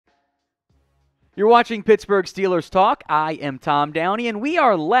You're watching Pittsburgh Steelers Talk. I am Tom Downey, and we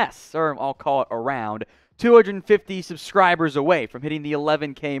are less, or I'll call it around, 250 subscribers away from hitting the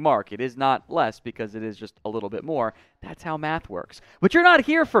 11K mark. It is not less because it is just a little bit more. That's how math works. But you're not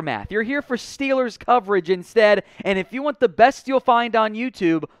here for math. You're here for Steelers coverage instead. And if you want the best you'll find on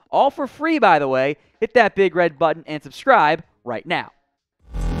YouTube, all for free, by the way, hit that big red button and subscribe right now.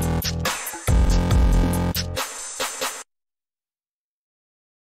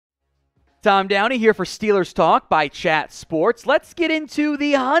 Tom Downey here for Steelers Talk by Chat Sports. Let's get into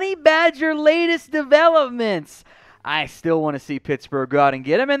the Honey Badger latest developments. I still want to see Pittsburgh go out and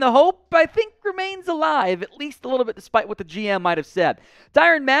get him, and the hope, I think, remains alive, at least a little bit despite what the GM might have said.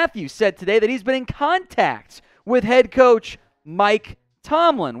 Tyrann Mathieu said today that he's been in contact with head coach Mike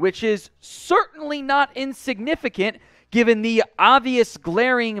Tomlin, which is certainly not insignificant given the obvious,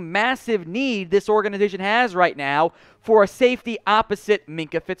 glaring, massive need this organization has right now for a safety opposite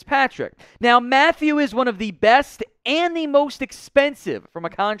Minkah Fitzpatrick. Now, Mathieu is one of the best and the most expensive, from a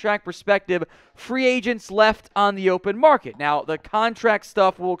contract perspective, free agents left on the open market. Now, the contract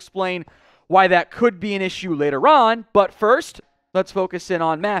stuff will explain why that could be an issue later on, but first, let's focus in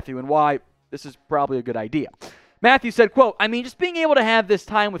on Mathieu and why this is probably a good idea. Mathieu said, quote, just being able to have this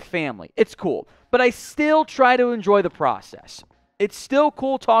time with family, it's cool, but I still try to enjoy the process. It's still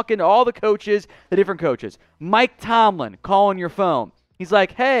cool talking to all the coaches, the different coaches. Mike Tomlin calling your phone. He's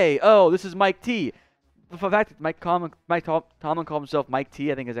like, hey, this is Mike T. The fact that Mike Tomlin called himself Mike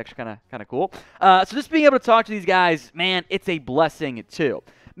T, I think is actually kind of cool. So just being able to talk to these guys, man, it's a blessing too.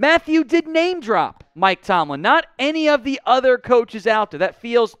 Mathieu did name drop Mike Tomlin, not any of the other coaches out there. That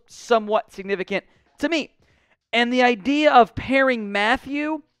feels somewhat significant to me. And the idea of pairing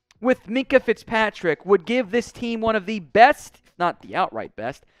Mathieu with Minkah Fitzpatrick would give this team one of the best, if not the outright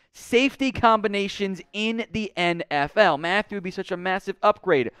best, safety combinations in the NFL. Mathieu would be such a massive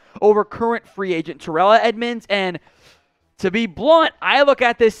upgrade over current free agent Terrell Edmunds. And to be blunt, I look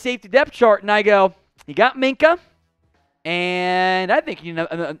at this safety depth chart and I go, you got Minkah, and I think you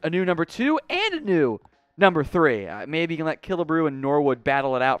know a new number 2 and a new number 3. Maybe you can let Killebrew and Norwood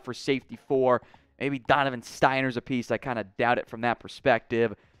battle it out for safety 4. Maybe Donovan Steiner's a piece. I kind of doubt it from that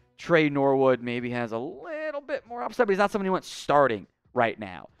perspective. Trey Norwood maybe has a little bit more upside, but he's not someone who wants starting right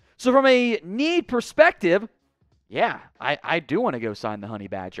now. So from a need perspective, yeah, I do want to go sign the Honey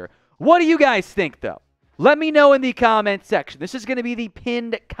Badger. What do you guys think, though? Let me know in the comment section. This is going to be the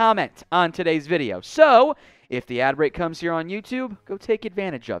pinned comment on today's video. So if the ad break comes here on YouTube, go take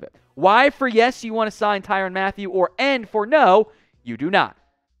advantage of it. Why for yes you want to sign Tyrann Mathieu, or N for no, you do not.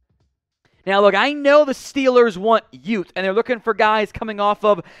 Now, look, I know the Steelers want youth, and they're looking for guys coming off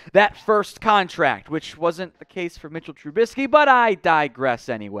of that first contract, which wasn't the case for Mitchell Trubisky, but I digress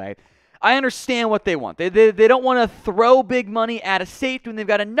anyway. I understand what they want. They don't want to throw big money at a safety when they've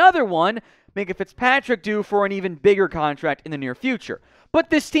got another one, Minkah Fitzpatrick, due for an even bigger contract in the near future. But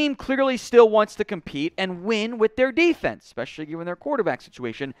this team clearly still wants to compete and win with their defense, especially given their quarterback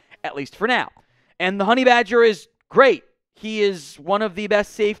situation, at least for now. And the Honey Badger is great. He is one of the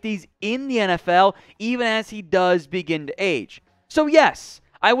best safeties in the NFL, even as he does begin to age. So yes,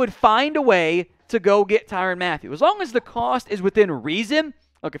 I would find a way to go get Tyrann Mathieu. As long as the cost is within reason.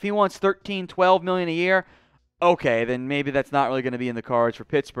 Look, if he wants $13, $12 million a year, okay, then maybe that's not really going to be in the cards for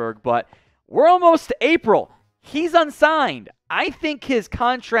Pittsburgh. But we're almost to April. He's unsigned. I think his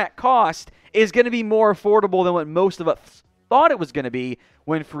contract cost is going to be more affordable than what most of us thought it was going to be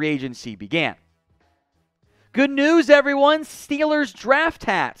when free agency began. Good news, everyone. Steelers draft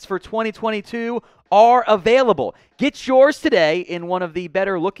hats for 2022 are available. Get yours today in one of the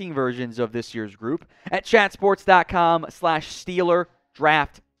better-looking versions of this year's group at chatsports.com/Steeler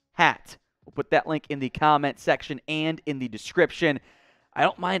Draft Hat. We'll put that link in the comment section and in the description. I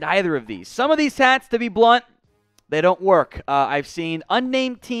don't mind either of these. Some of these hats, to be blunt, they don't work. I've seen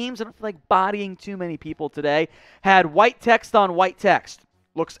unnamed teams, I don't feel like bodying too many people today, had white text on white text.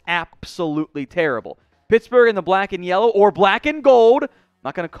 Looks absolutely terrible. Pittsburgh in the black and yellow, or black and gold. I'm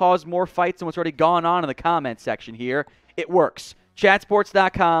not going to cause more fights than what's already gone on in the comment section here. It works.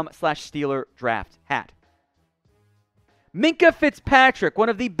 Chatsports.com/Steeler Draft Hat. Minkah Fitzpatrick, one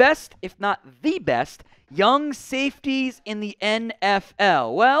of the best, if not the best, young safeties in the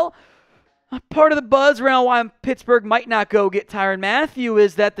NFL. Well, part of the buzz around why Pittsburgh might not go get Tyrann Mathieu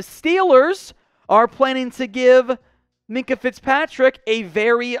is that the Steelers are planning to give Minkah Fitzpatrick a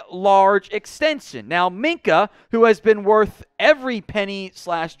very large extension. Now, Minkah, who has been worth every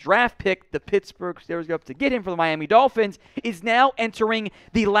penny/draft pick the Pittsburgh Steelers go up to get him for the Miami Dolphins, is now entering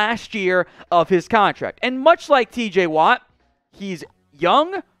the last year of his contract. And much like TJ Watt, he's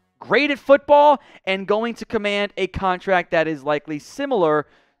young, great at football, and going to command a contract that is likely similar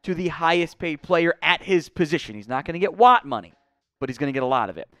to the highest paid player at his position. He's not going to get Watt money, but he's going to get a lot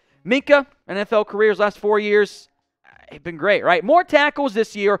of it. Minkah, NFL careers last 4 years, have been great, right? More tackles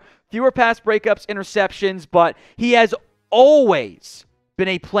this year, fewer pass breakups, interceptions, but he has always been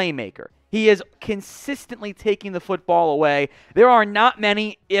a playmaker. He is consistently taking the football away. There are not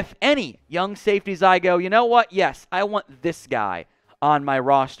many, if any, young safeties I go, you know what? Yes, I want this guy on my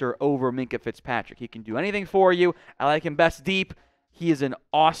roster over Minkah Fitzpatrick. He can do anything for you. I like him best deep. He is an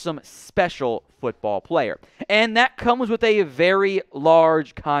awesome, special football player. And that comes with a very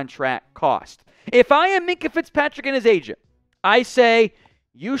large contract cost. If I am Minkah Fitzpatrick and his agent, I say,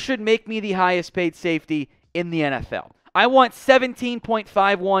 you should make me the highest paid safety in the NFL. I want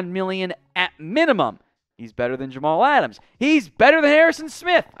 $17.51 million at minimum. He's better than Jamal Adams. He's better than Harrison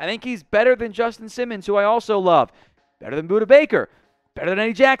Smith. I think he's better than Justin Simmons, who I also love. Better than Budda Baker. Better than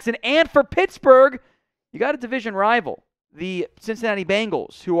Eddie Jackson. And for Pittsburgh, you got a division rival, the Cincinnati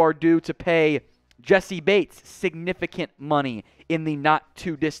Bengals, who are due to pay Jesse Bates significant money in the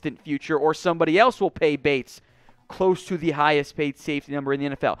not-too-distant future, or somebody else will pay Bates close to the highest paid safety number in the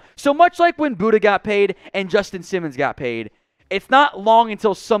NFL. So much like when Budda got paid and Justin Simmons got paid, it's not long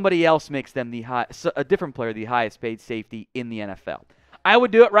until somebody else makes them a different player the highest paid safety in the NFL. I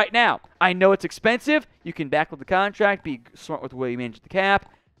would do it right now. I know it's expensive. You can backload the contract, be smart with the way you manage the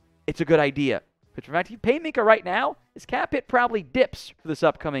cap. It's a good idea. But in fact, if you pay Minkah right now, his cap hit probably dips for this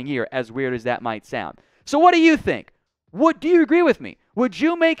upcoming year, as weird as that might sound. So what do you think? Do you agree with me? Would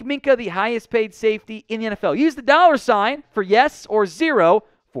you make Minkah the highest paid safety in the NFL? Use the $ for yes or 0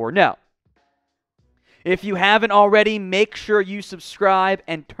 for no. If you haven't already, make sure you subscribe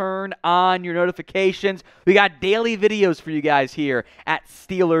and turn on your notifications. We got daily videos for you guys here at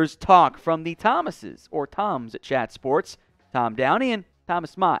Steelers Talk from the Thomases, or Toms at Chat Sports, Tom Downey and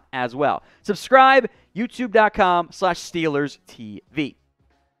Thomas Mott as well. Subscribe, youtube.com/SteelersTV.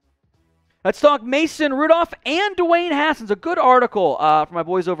 Let's talk Mason Rudolph and Dwayne Haskins. A good article from my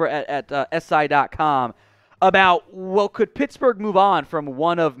boys over at SI.com about, well, could Pittsburgh move on from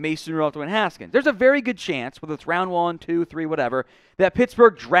one of Mason Rudolph and Dwayne Haskins? There's a very good chance, whether it's round 1, 2, 3, whatever, that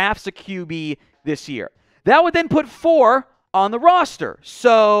Pittsburgh drafts a QB this year. That would then put 4 on the roster.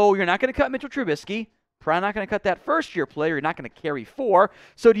 So you're not going to cut Mitchell Trubisky. Probably not going to cut that first-year player. You're not going to carry 4.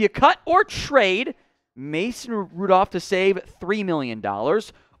 So do you cut or trade Mason Rudolph to save $3 million?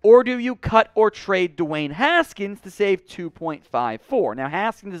 Or do you cut or trade Dwayne Haskins to save $2.54? Now,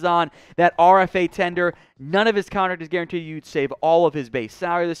 Haskins is on that RFA tender. None of his contract is guaranteed. You'd save all of his base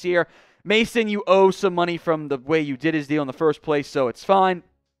salary this year. Mason, you owe some money from the way you did his deal in the first place, so it's fine.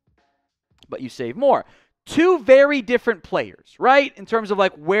 But you save more. 2 very different players, right, in terms of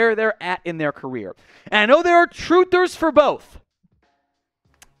like where they're at in their career. And I know there are truthers for both.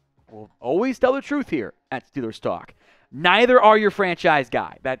 We'll always tell the truth here at Steelers Talk. Neither are your franchise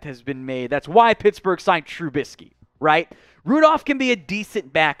guy. That has been made. That's why Pittsburgh signed Trubisky, right? Rudolph can be a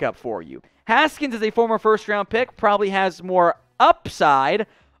decent backup for you. Haskins, as a former first-round pick, probably has more upside,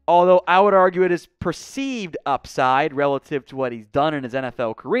 although I would argue it is perceived upside relative to what he's done in his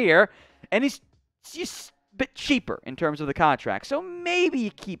NFL career. And he's just a bit cheaper in terms of the contract. So maybe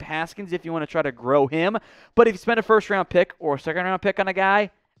you keep Haskins if you want to try to grow him. But if you spend a first-round pick or a second-round pick on a guy,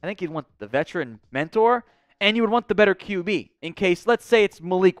 I think you'd want the veteran mentor. And you would want the better QB in case, let's say it's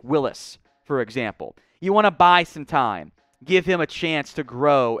Malik Willis, for example. You want to buy some time, give him a chance to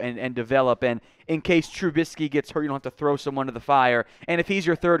grow and develop. And in case Trubisky gets hurt, you don't have to throw someone to the fire. And if he's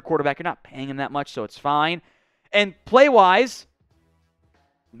your third quarterback, you're not paying him that much, so it's fine. And play-wise,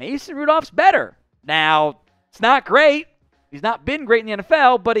 Mason Rudolph's better. Now, it's not great. He's not been great in the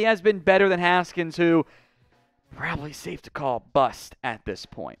NFL, but he has been better than Haskins, who probably safe to call bust at this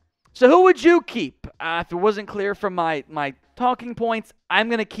point. So who would you keep? If it wasn't clear from my talking points, I'm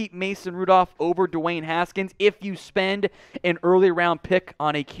going to keep Mason Rudolph over Dwayne Haskins if you spend an early round pick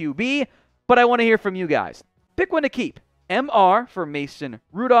on a QB. But I want to hear from you guys. Pick one to keep. MR for Mason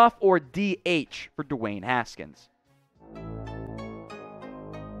Rudolph or DH for Dwayne Haskins.